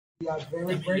We are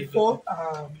very grateful.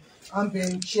 I'm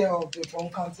being chair of the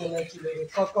Bong County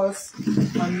Legislative Caucus.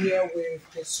 I'm here with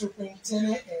the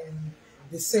superintendent and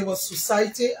the civil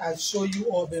society. I show you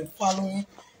all been following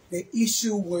the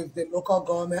issue with the local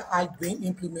government act being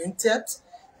implemented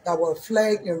that were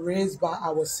flagged and raised by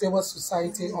our civil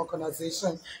society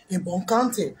organization in Bong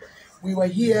County. We were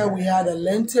here, we had a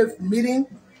lengthy meeting,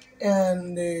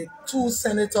 and the two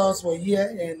senators were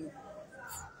here, and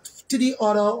 3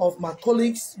 other of my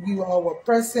colleagues, we all were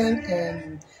present,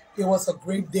 and it was a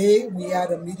great day. We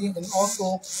had a meeting, and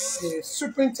also the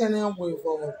superintendent with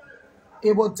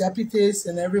able deputies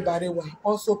and everybody were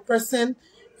also present,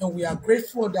 and we are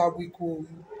grateful that we could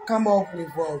come up with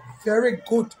a very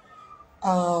good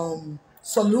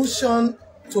solution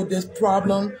to this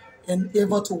problem and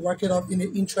able to work it out in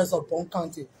the interest of Bong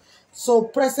County. So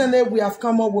presently, we have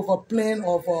come up with a plan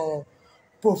of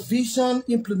provision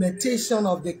implementation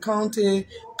of the county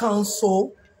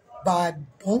council by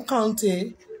Bong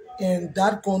County, and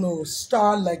that's going to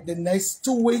start like the next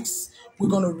 2 weeks. We're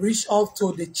going to reach out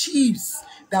to the chiefs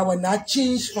that were not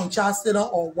changed from Chastity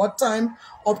or what time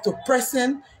up to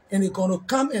present, and they're going to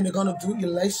come and they're going to do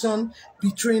election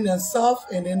between themselves,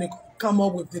 and then they come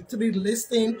up with the 3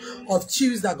 listing of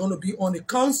chiefs that are going to be on the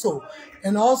council.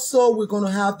 And also we're going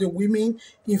to have the women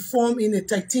informed in the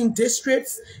 13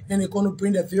 districts, and they're going to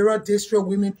bring the various district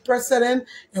women president,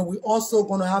 and we're also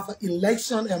going to have an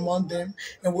election among them,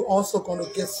 and we're also going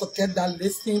to get that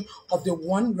listing of the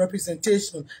 1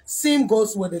 representation. Same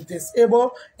goes with the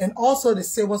disabled, and also the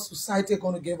civil society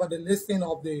going to give us the listing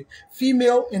of the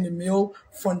female and the male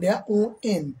from their own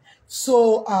end.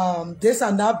 So this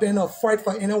has not been a fight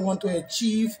for anyone to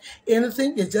achieve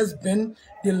anything. It's just been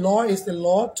the law is the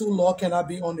law. 2 law cannot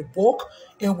be on the book.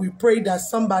 And we pray that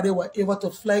somebody were able to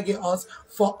flag it us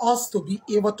for us to be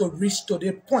able to reach to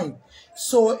the point.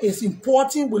 So it's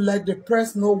important we let the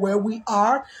press know where we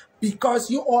are, because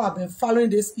you all have been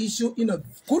following this issue in a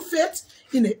good faith,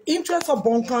 in the interest of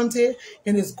Bong County,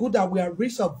 and it's good that we have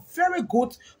reached a very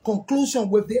good conclusion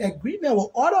with the agreement with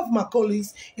all of my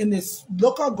colleagues in this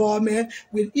local government,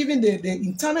 with even the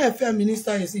internal affairs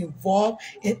minister is involved,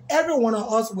 and every one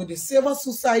of us with the civil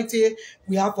society.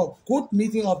 We have a good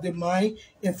meeting of the mind,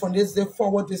 and from this day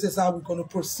forward, this is how we're going to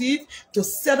proceed to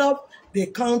set up the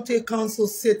county council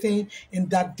sitting, and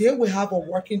that they will have a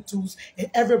working tools and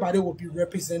everybody will be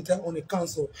represented on the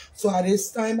council. So at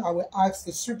this time, I will ask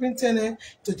the superintendent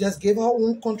to just give her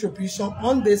own contribution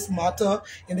on this matter,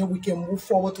 and then we can move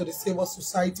forward to the civil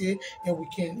society and we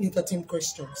can entertain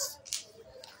questions.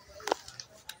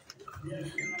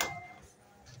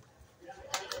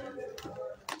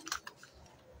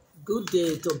 Good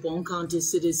day to Bong County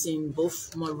citizens,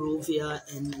 both Monrovia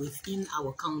and within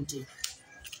our county.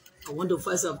 I want to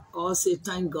first of all say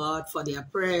thank God for their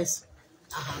prayers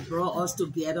that have brought us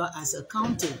together as a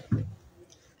county.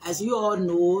 As you all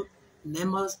know,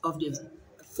 members of the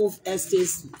 4th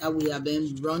estates that we have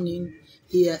been running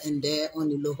here and there on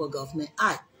the Local Government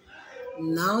Act.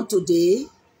 Now today,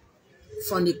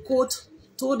 from the court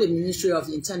to the Ministry of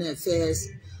Internal Affairs,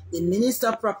 the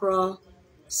Minister proper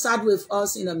sat with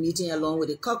us in a meeting along with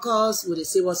the Caucus, with the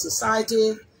civil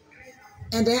society,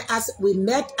 and then as we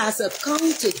met as a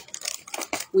county,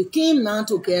 we came now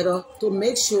together to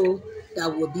make sure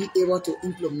that we'll be able to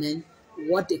implement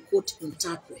what the court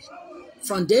interpret.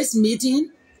 From this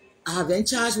meeting, I have been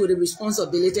charged with the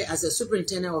responsibility as a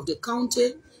superintendent of the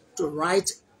county to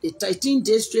write the 13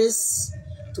 districts,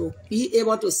 to be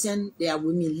able to send their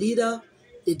women leader,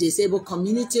 the disabled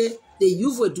community, the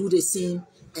youth will do the same,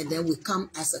 and then we come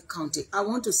as a county. I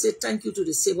want to say thank you to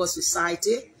the civil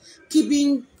society.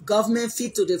 Keeping government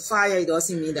feet to the fire, it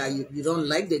doesn't mean that you don't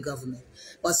like the government.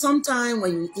 But sometimes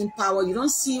when you're in power, you don't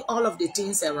see all of the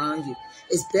things around you.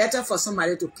 It's better for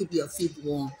somebody to keep your feet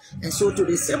warm. And so to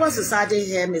the civil society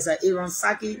here, Mr. Aaron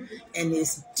Saki and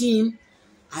his team,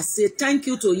 I say thank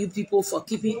you to you people for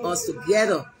keeping us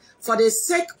together. For the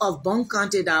sake of Bong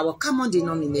County, that our common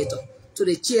denominator, to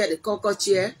the chair, the caucus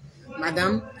chair,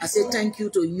 Madam, I say thank you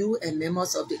to you and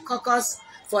members of the caucus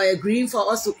for agreeing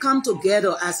for us to come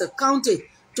together as a county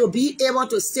to be able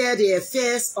to steer the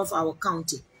affairs of our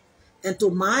county. And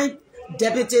to my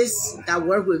deputies that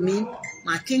work with me,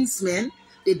 my kingsmen,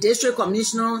 the district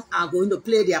commissioner are going to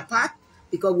play their part,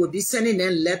 because we'll be sending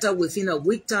them letter within a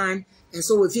week time. And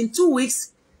so within 2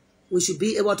 weeks, we should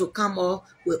be able to come up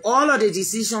with all of the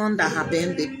decisions that have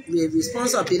been the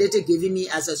responsibility given me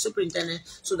as a superintendent,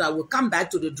 so that we'll come back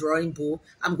to the drawing board.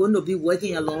 I'm going to be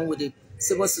working along with the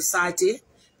civil society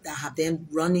that have been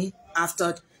running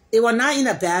after. They were not in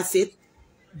a bad faith.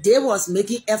 They was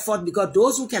making effort, because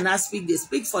those who cannot speak, they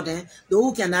speak for them. Those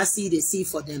who cannot see, they see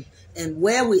for them. And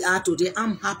where we are today,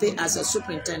 I'm happy as a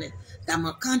superintendent that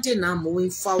my county now moving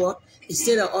forward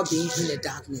instead of us being in the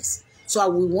darkness. So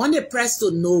we want the press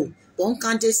to know, Bong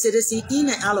County citizens in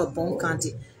and out of Bong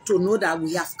County, to know that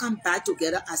we have come back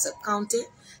together as a county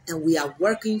and we are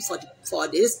working for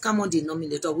this common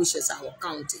denominator, which is our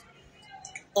county.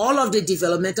 All of the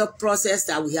developmental process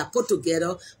that we have put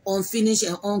together, unfinished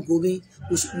and ongoing,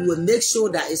 we will make sure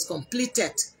that it's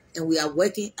completed and we are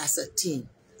working as a team.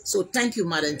 So thank you,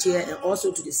 Madam Chair, and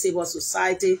also to the Civil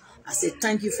Society. I say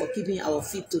thank you for keeping our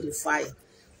feet to the fire.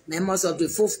 Members of the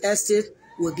Fourth Estate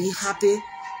will be happy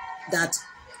that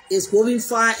it's going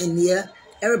far and near.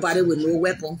 Everybody will know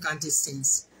where Bong County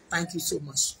stands. Thank you so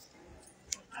much.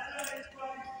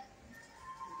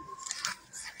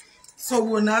 So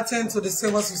we will now turn to the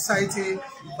Civil Society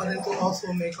for them to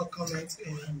also make a comment.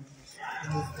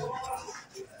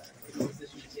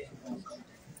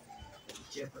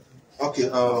 Okay,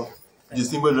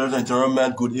 distinguished ladies and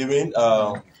gentlemen, good evening.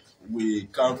 We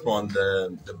come from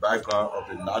the background of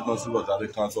the National Civil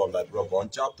Society Council of Liberia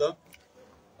Bond chapter.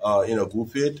 In a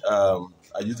good faith,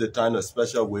 I use the time in a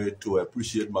special way to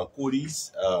appreciate my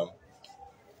colleagues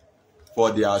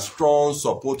for their strong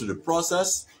support to the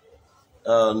process.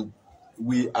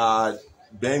 We are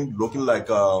being looking like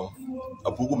a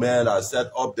Bugu man that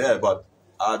set up there, but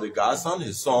the godson,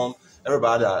 his son,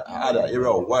 everybody had an area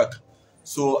of work.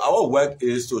 So our work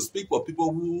is to speak for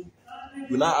people who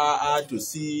do not are to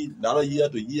see, not year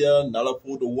to year, not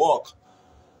for the work.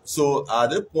 So at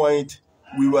that point,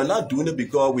 we were not doing it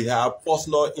because we have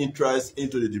personal interest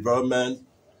into the development.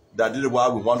 That is why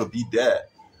we want to be there.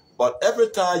 But every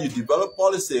time you develop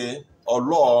policy or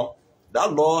law,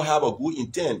 that law have a good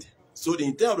intent. So the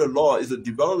intent of the law is to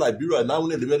develop Liberia, not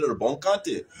only limited to Bong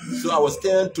County. So I was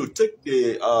trying to take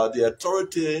the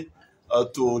authority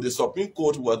to the Supreme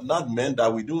Court was not meant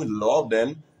that we don't love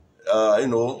them.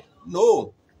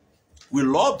 No, we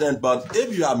love them, but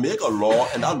if you have make a law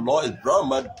and that law is very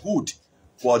much good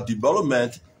for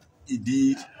development,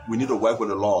 indeed, we need to work with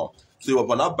the law. So it was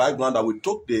on that background that we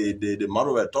took the matter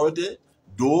of authority,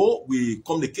 though we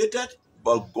communicated,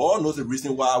 but God knows the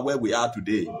reason why where we are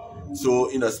today. So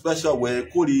in a special way,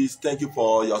 colleagues, thank you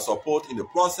for your support in the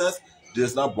process.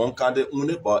 This is not Bong County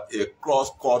only, but a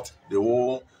cross-cut the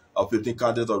whole of 15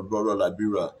 counties of rural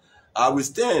Liberia.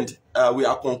 We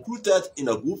are concluded in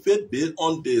a good faith based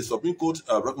on the Supreme Court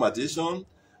recommendation,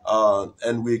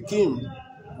 and we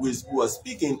were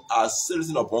speaking as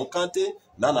citizens of Bong County,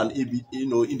 not an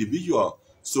individual.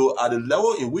 So at the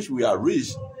level in which we are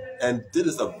reached, and this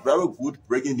is a very good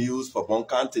breaking news for Bong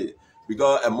County,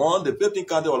 because among the 15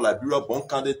 counties of Liberia, Bong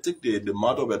County take the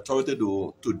amount of authority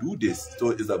to do this. So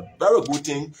it's a very good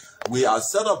thing. We are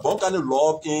set up Bong County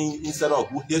law instead of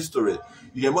good history.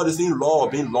 You can see law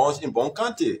being launched in Bong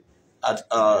County at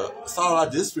Sarah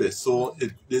District. So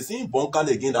they see Bong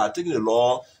County again that are taking the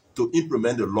law to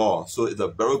implement the law. So it's a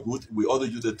very good. We also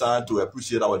use the time to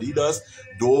appreciate our leaders.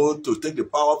 Though to take the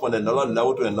power from another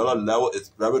level to another level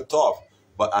is very tough,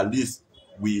 but at least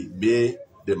we made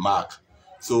the mark.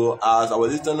 So as I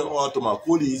was listening to my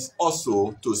colleagues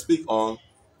also to speak on,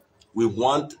 we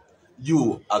want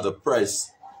you as the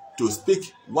press to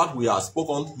speak what we have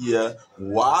spoken here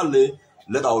while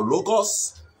let our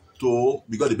locals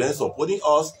because they've been supporting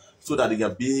us so that they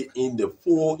can be in the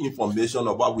full information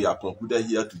of what we have concluded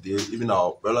here today. Even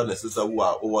our brothers and sisters who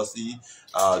are overseas,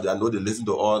 they know they listen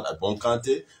to us at Bong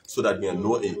County so that they can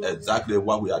know exactly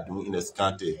what we are doing in this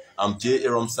county. I'm J.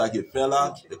 Aram Saki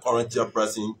Fela, the current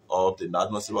chairperson of the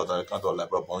National Civil Society Council of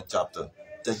Liberia Bong chapter.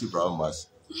 Thank you very much.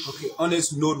 Okay, on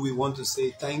this note, we want to say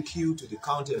thank you to the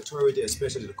county authority,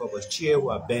 especially the Caucus chair,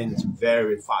 who have been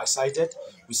very far-sighted.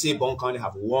 We say Bong County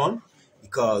have won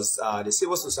because the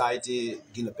civil society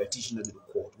gave a petition to the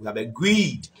court. We have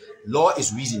agreed law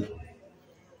is reasoning.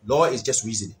 Law is just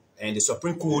reasoning. And the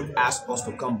Supreme Court asked us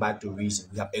to come back to reason.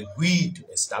 We have agreed to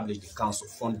establish the council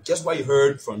from just what you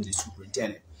heard from the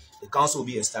superintendent. The council will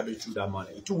be established through that manner.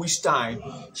 In 2 weeks' time,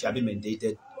 shall be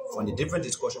mandated from the different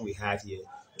discussion we had here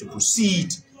to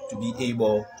proceed to be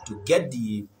able to get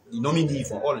the nominee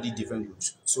from all of these different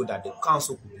groups so that the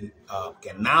council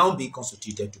can now be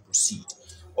constituted to proceed.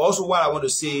 Also, what I want to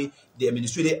say, the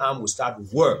administrative arm will start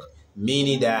work,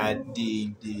 meaning that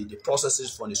the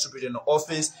processes from the superintendent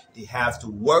office, they have to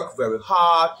work very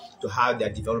hard to have their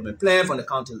development plan from the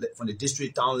county, from the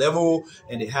district town level,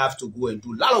 and they have to go and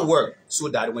do a lot of work so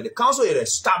that when the council is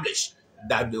established,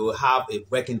 that they will have a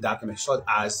working document such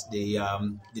as the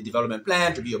development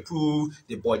plan to be approved,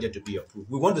 the budget to be approved.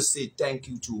 We want to say thank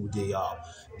you to the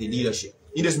leadership.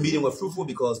 In this meeting, we're fruitful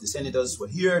because the senators were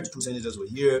here, the 2 senators were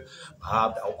here,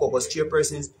 our caucus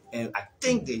chairpersons, and I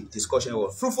think the discussion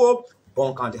was fruitful.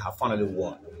 Bong County have finally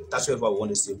won. That's what I want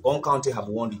to say. Bong County have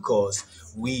won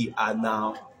because we are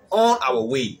now on our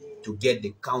way to get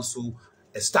the council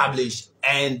established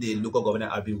and the local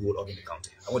government are being rolled up in the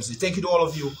county. I want to say thank you to all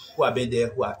of you who have been there,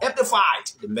 who have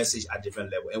amplified the message at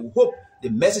different levels. And we hope the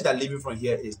message that leaving from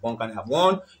here is Bong County have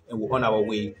won, and we're on our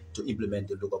way to implement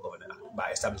the local government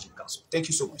by establishing council. Thank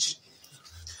you so much.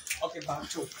 Okay, back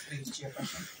to please,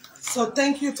 Chairperson. So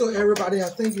thank you to everybody. I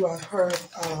think you have heard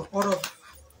all of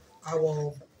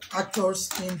our actors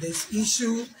in this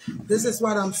issue. This is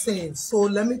what I'm saying. So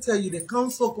let me tell you, the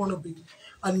council going to be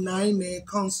a 9-man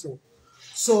council.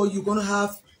 So you're going to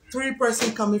have 3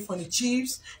 persons coming from the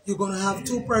chiefs. You're going to have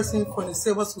 2 persons from the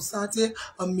civil society,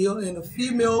 a male and a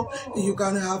female. And you're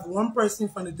going to have 1 person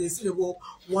from the disabled,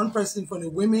 1 person from the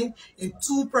women, and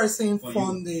 2 persons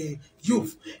from the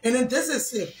youth. And then this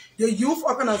is it. The youth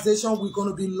organization we're going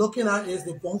to be looking at is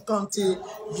the Bong County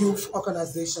Youth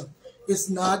Organization. It's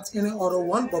not any other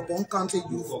one, but Bong County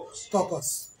Youth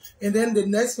Caucus. And then the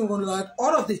next thing we're going to look at,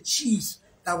 all of the chiefs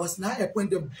that was not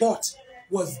appointed but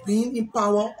was being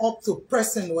empowered up to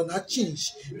present were not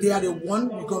changed. They are the one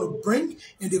we're going to bring,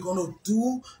 and they're going to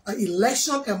do an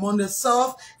election among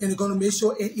themselves, and they're going to make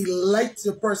sure and elect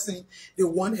the person they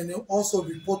want, and then also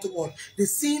report to us. They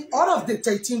seen all of the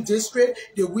 13 district,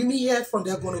 the women here from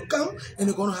there going to come, and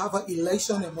they're going to have an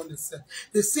election among themselves.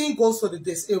 The same goes for the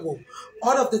disabled.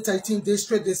 All of the 13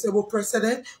 district disabled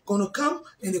president going to come,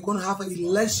 and they're going to have an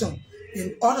election.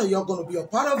 And all of you are going to be a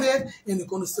part of it, and they're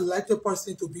going to select a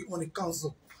person to be on the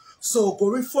council. So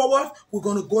going forward, we're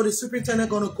going to go, the superintendent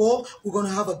going to go, we're going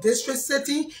to have a district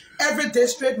setting. Every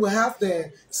district will have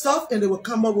their stuff, and they will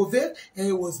come up with it, and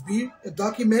it will be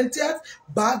documented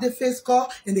by the fiscal,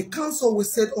 and the council will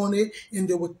sit on it, and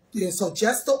they will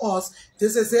suggest to us,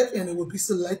 this is it, and it will be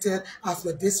selected as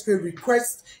the district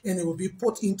request, and it will be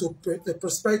put into the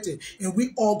perspective. And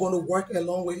we all going to work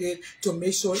along with it to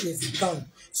make sure it's done.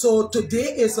 So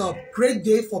today is a great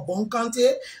day for Bong County.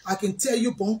 I can tell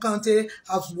you Bong County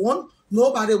has won.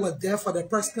 Nobody was there for the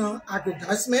personal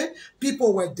aggrandizement.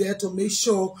 People were there to make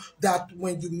sure that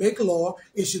when you make law,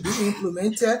 it should be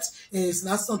implemented, and it's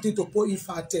not something to put in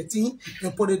 513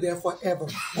 and put it there forever.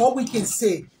 All we can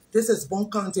say, this is Bong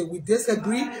County. We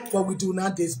disagree, but we do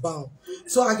not disbound.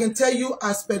 So I can tell you,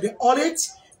 as per the audit,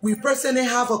 we personally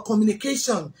have a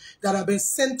communication that have been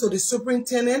sent to the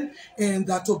superintendent, and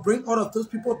that to bring all of those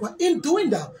people. But in doing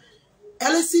that,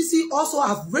 LCC also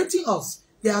have written us.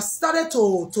 They have started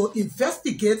to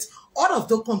investigate all of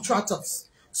the contractors.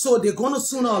 So they're going to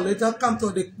sooner or later come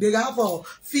to, they have a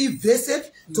field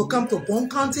visit to come to Bong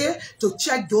County to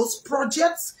check those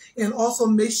projects, and also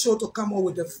make sure to come up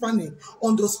with the funding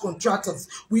on those contractors.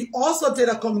 We also did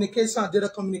a communication,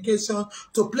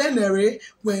 to plenary,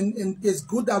 when it's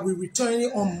good that we return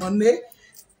it on Monday.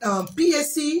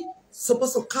 PSC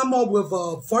supposed to come up with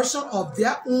a version of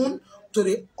their own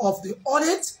of the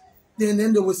audit.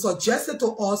 Then they will suggest it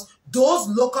to us, those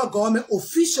local government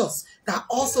officials that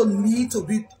also need to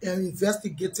be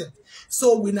investigated.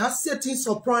 So we're not sitting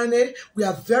surprised. We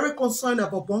are very concerned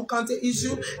about Bong County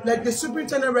issue. Like the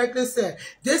superintendent rightly said,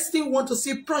 this thing want to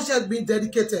see projects being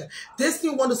dedicated. This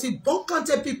thing want to see Bong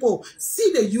County people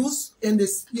see the use and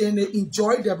they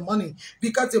enjoy their money.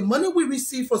 Because the money we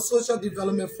receive for social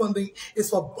development funding is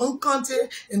for Bong County,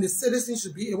 and the citizens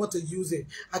should be able to use it.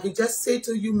 I can just say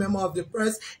to you, member of the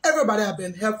press, everybody have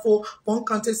been helpful. Bong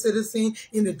County citizens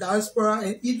in the diaspora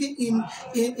and even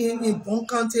in Bong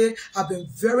County have been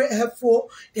very helpful,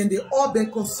 and they all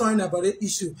been concerned about the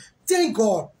issue. Thank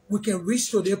God we can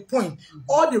reach to their point.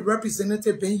 All the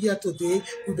representatives been here today.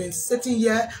 We've been sitting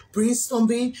here,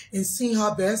 brainstorming, and seeing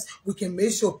how best we can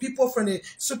make sure people from the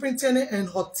superintendent and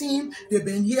her team, they've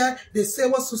been here, the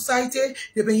civil society,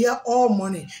 they've been here all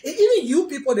morning. And even you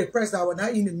people, the press that were not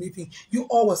in the meeting, you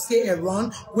all will stay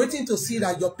around waiting to see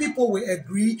that your people will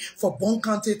agree for Bong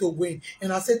County to win.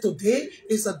 And I said today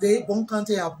is a day Bong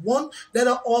County have won. Let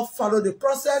us all follow the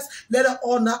process. Let us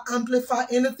all not amplify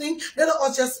anything. Let us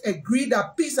all just agree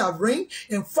that peace have reigned,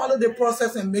 and follow the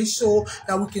process and make sure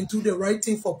that we can do the right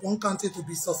thing for Bong County to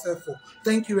be successful.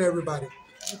 Thank you, everybody.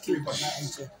 Thank you.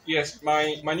 Yes,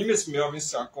 my name is Melvin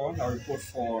Sako. I report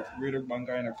for Radio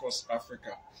Banga and across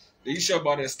Africa. The issue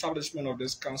about the establishment of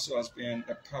this council has been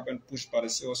pushed by the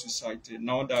civil society.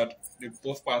 Now that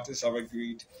both parties have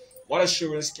agreed, what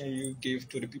assurance can you give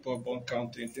to the people of Bong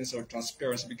County in terms of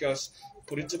transparency? Because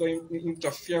political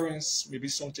interference may be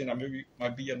something that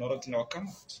might be another thing that will come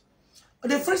out.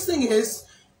 The first thing is,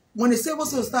 when the civil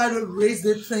society raised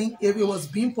the thing, if it was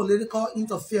being political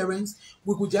interference,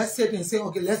 we could just sit and say,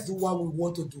 okay, let's do what we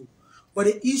want to do. But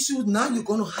the issue now, you're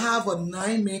going to have a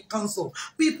 9-man council,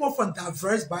 people from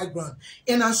diverse background.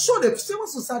 And I'm sure the civil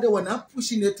society were not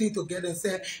pushing the thing together and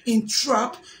say,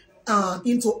 entrap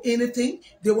into anything.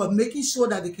 They were making sure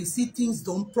that they can see things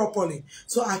done properly.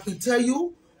 So I can tell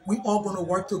you, we all going to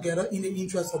work together in the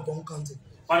interest of Bong County.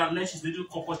 Madam Legislative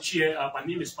Corporate Chair, my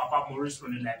name is Papa Maurice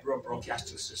from the Liberal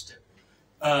Broadcasting System.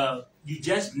 You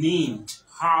just named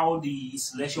how the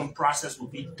selection process will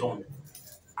be done.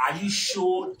 Are you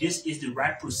sure this is the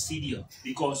right procedure?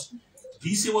 Because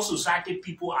these civil society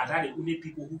people are not the only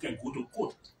people who can go to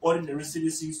court. Ordinary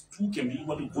citizens too can be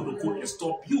able to go to court and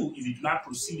stop you if you do not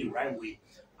proceed the right way.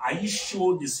 Are you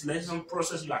sure the selection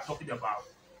process you are talking about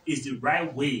is the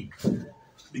right way?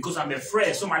 Because I'm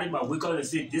afraid somebody might wake up and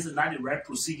say, this is not the right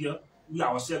procedure. We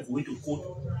ourselves going to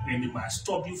court and they might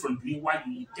stop you from doing what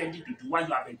you intended to do, what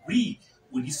you have agreed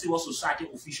with the civil society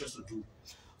officials to do.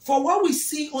 For what we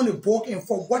see on the book and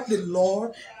for what the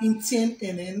law intends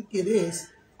and then it is,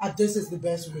 this is the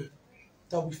best way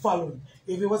that we follow.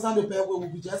 If it was not the best way, we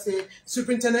would just say,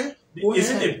 Superintendent,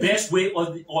 is it the best way or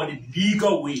the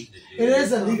legal way? It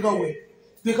is a legal way.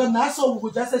 Because now so we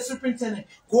would just say, Superintendent,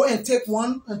 go and take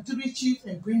 1 and 3 chiefs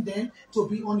and bring them to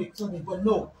be on the clinic. But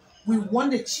no, we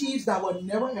want the chiefs that were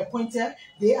never appointed.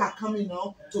 They are coming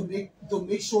now to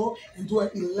make sure and do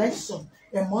an election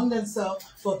among themselves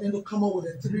for them to come up with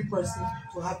a 3-person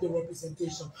to have the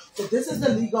representation. So this is the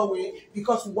legal way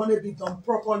because we want it to be done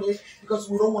properly because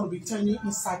we don't want to be turning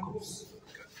in cycles.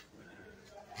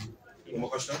 Any more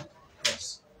question?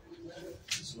 Yes.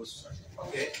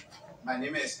 Okay. My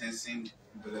name is Hensin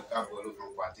Belekabolu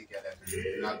from Kwatik.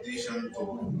 In addition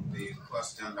to the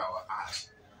question that was asked,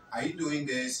 are you doing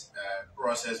this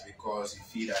process because you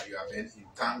feel that you have been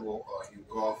entangled or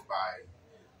engulfed by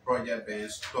project being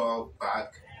stalled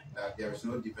back, that there is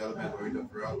no development going to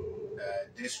grow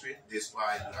district? This is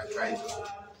why you are trying to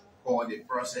hold the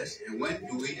process. And when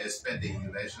do we expect the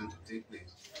election to take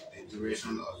place? The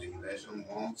duration of the election,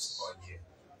 months or year?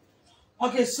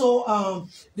 Okay, so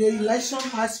the election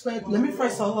aspect, let me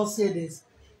first of all say this.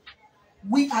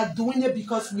 We are doing it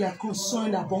because we are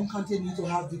concerned that Bong County needs to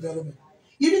have development.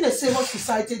 Even the civil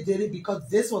society did it because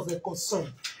this was a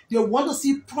concern. They want to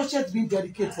see projects being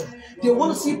dedicated. They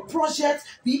want to see projects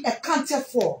being accounted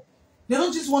for. They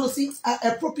don't just want to see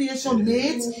appropriation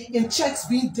made and checks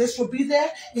being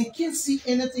distributed. They can't see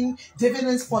anything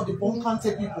dividends for the Bong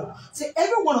County people. So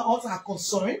every one of us are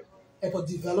concerned about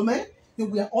development,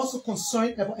 and we are also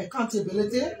concerned about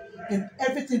accountability and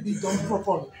everything being done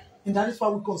properly. And that is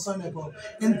what we're concerned about.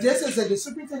 And this is the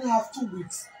superintendent have 2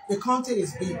 weeks. The county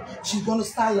is big. She's going to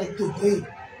start like today.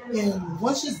 And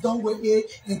once she's done with it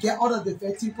and get out of the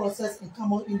vetting process and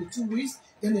come out in the 2 weeks,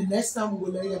 then the next time we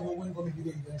will let you know when we're going to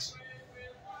be the election.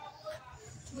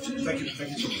 Thank you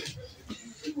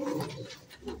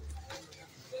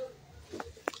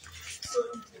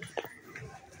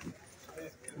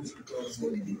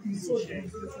so much.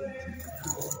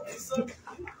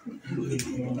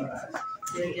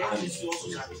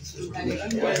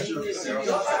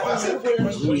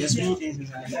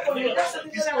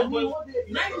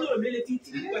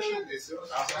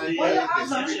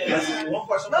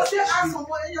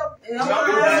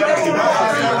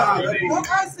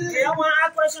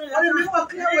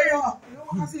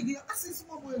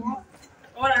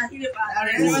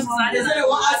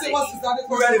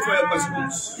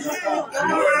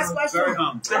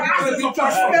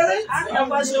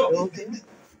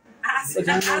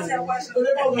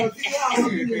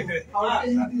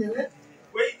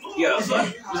 Yeah,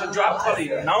 Mr. Drop Collie,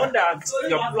 now that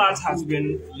your plant has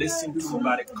been listened to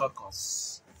by the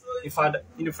caucus,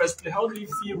 in the first place, how do you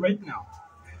feel right now?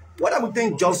 What I would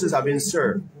think justice have been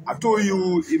served. I told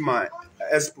you in my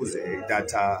expose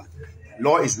that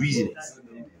law is reasoning.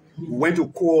 We went to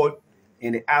court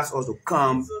and they asked us to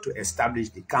come to establish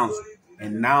the council.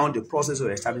 And now the process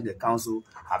of establishing the council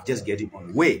have just getting on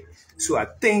the way. So I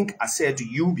think I said to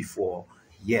you before,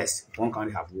 yes, Bong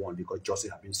County have won because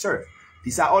justice have been served.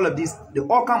 Besides all of this, the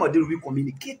outcome of this will be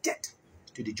communicated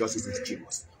to the justice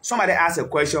institutions. Somebody asked a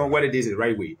question whether this is the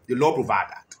right way. The law provides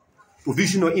that.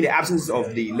 Provisional, in the absence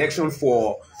of the election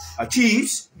for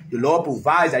chiefs, the law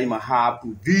provides that you must have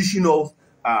provisional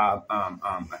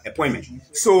appointment.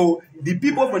 So the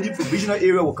people from the provisional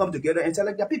area will come together and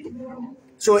select their people.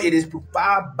 So it is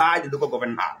provided by the Local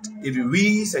Government Act. If you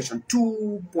read section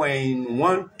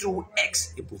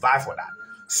 2.12x, it provides for that.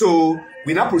 So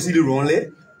we're not proceeding wrongly.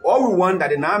 All we want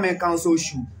that the 9-man council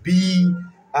should be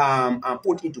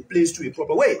put into place to a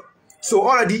proper way. So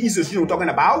all of the institutions we're talking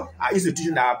about are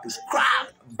institutions that are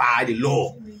prescribed by the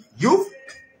law. Youth,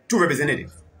 2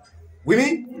 representatives.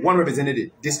 Women, one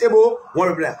representative. Disabled, one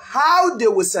representative. How they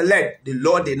will select, the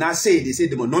law did not say. They say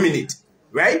they will nominate,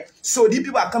 right? So these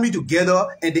people are coming together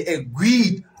and they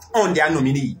agreed on their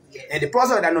nominee. And the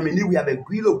process of that nominee, we have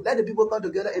agreed, look, let the people come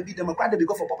together and be democratic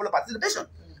because for popular participation.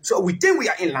 So we think we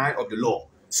are in line of the law.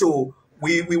 So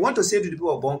we want to say to the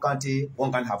people of Bong County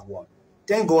have won.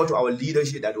 Thank God to our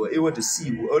leadership that we were able to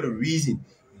see all the reason.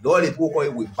 All the people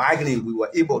with bargaining, we were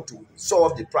able to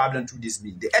solve the problem through this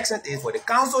meeting. The extent is for the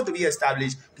council to be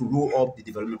established to roll up the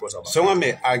development process. Someone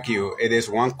may argue it is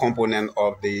one component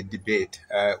of the debate.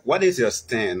 What is your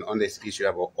stand on this issue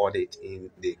about audit in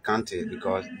the county?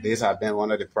 Because these have been one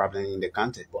of the problems in the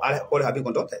county. Audit have been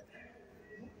conducted.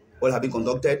 Audit have been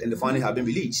conducted and the findings have been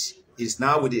released. It's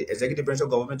now with the executive branch of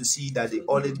government to see that the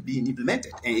audit being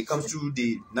implemented. And it comes through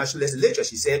the national legislature.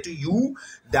 She said to you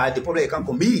that the Public Account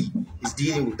Committee is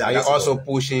dealing with that. Are you also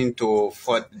pushing to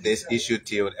fight this issue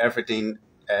till everything,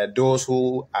 those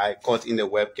who are caught in the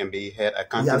web can be held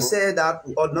accountable? We have said that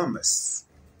with all numbers.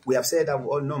 We have said that with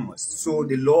all numbers. So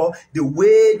the law, the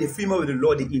way, the framework of the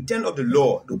law, the intent of the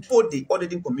law, to put the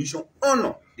auditing commission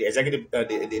on the executive,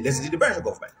 the legislative branch of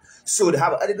government. So they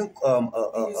have an auditing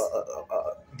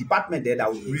department there that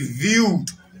reviewed,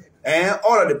 and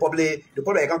all of the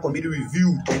public account committee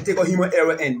reviewed and take a human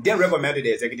error and then recommended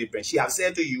the executive branch. She has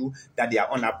said to you that they are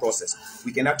on that process.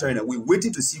 We cannot turn it. We're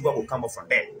waiting to see what will come up from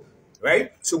there.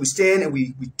 Right? So we stand and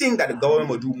we think that the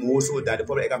government will do more so that the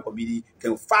public account committee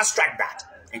can fast track that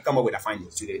and come up with a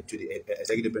findings to the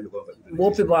executive branch of government.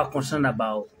 More people are concerned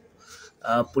about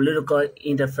political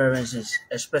interferences,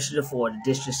 especially for the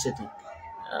district city.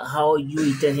 How you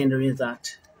intend handling that?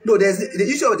 No, there's the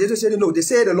issue of the district city. No, they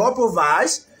say the law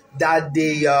provides that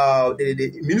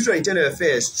the Ministry of Internal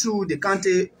Affairs through the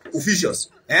county officials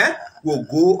will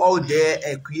go out there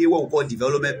and create what we call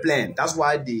development plan. That's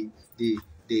why the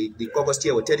caucus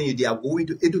chair was telling you they are going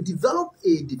to develop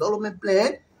a development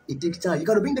plan. It takes time. You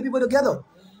got to bring the people together.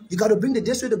 You got to bring the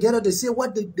district together to say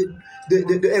what they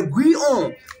agree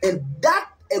on, and that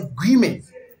agreement.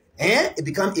 It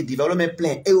becomes a development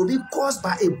plan. It will be caused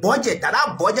by a budget.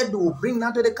 That budget will bring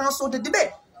down to the council to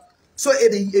debate. So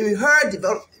if you heard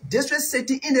district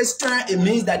city in its turn, it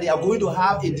means that they are going to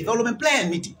have a development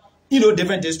plan meeting.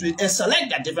 Different districts and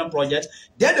select that different projects.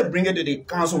 Then they bring it to the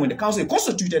council. When the council is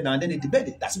constituted now, then they debate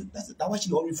it. That's what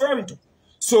you're referring to.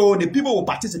 So the people will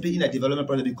participate in a development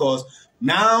project because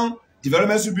now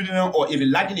development superintendent, or if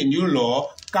it's lacking a new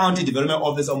law, county development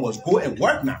officer must go and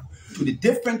work now to the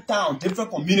different town, different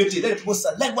community, let the people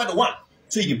select what they want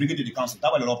so you can bring it to the council.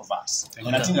 That's what the law provides.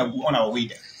 And I think we're on our way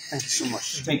there. Thank you so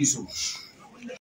much. Thank you so much.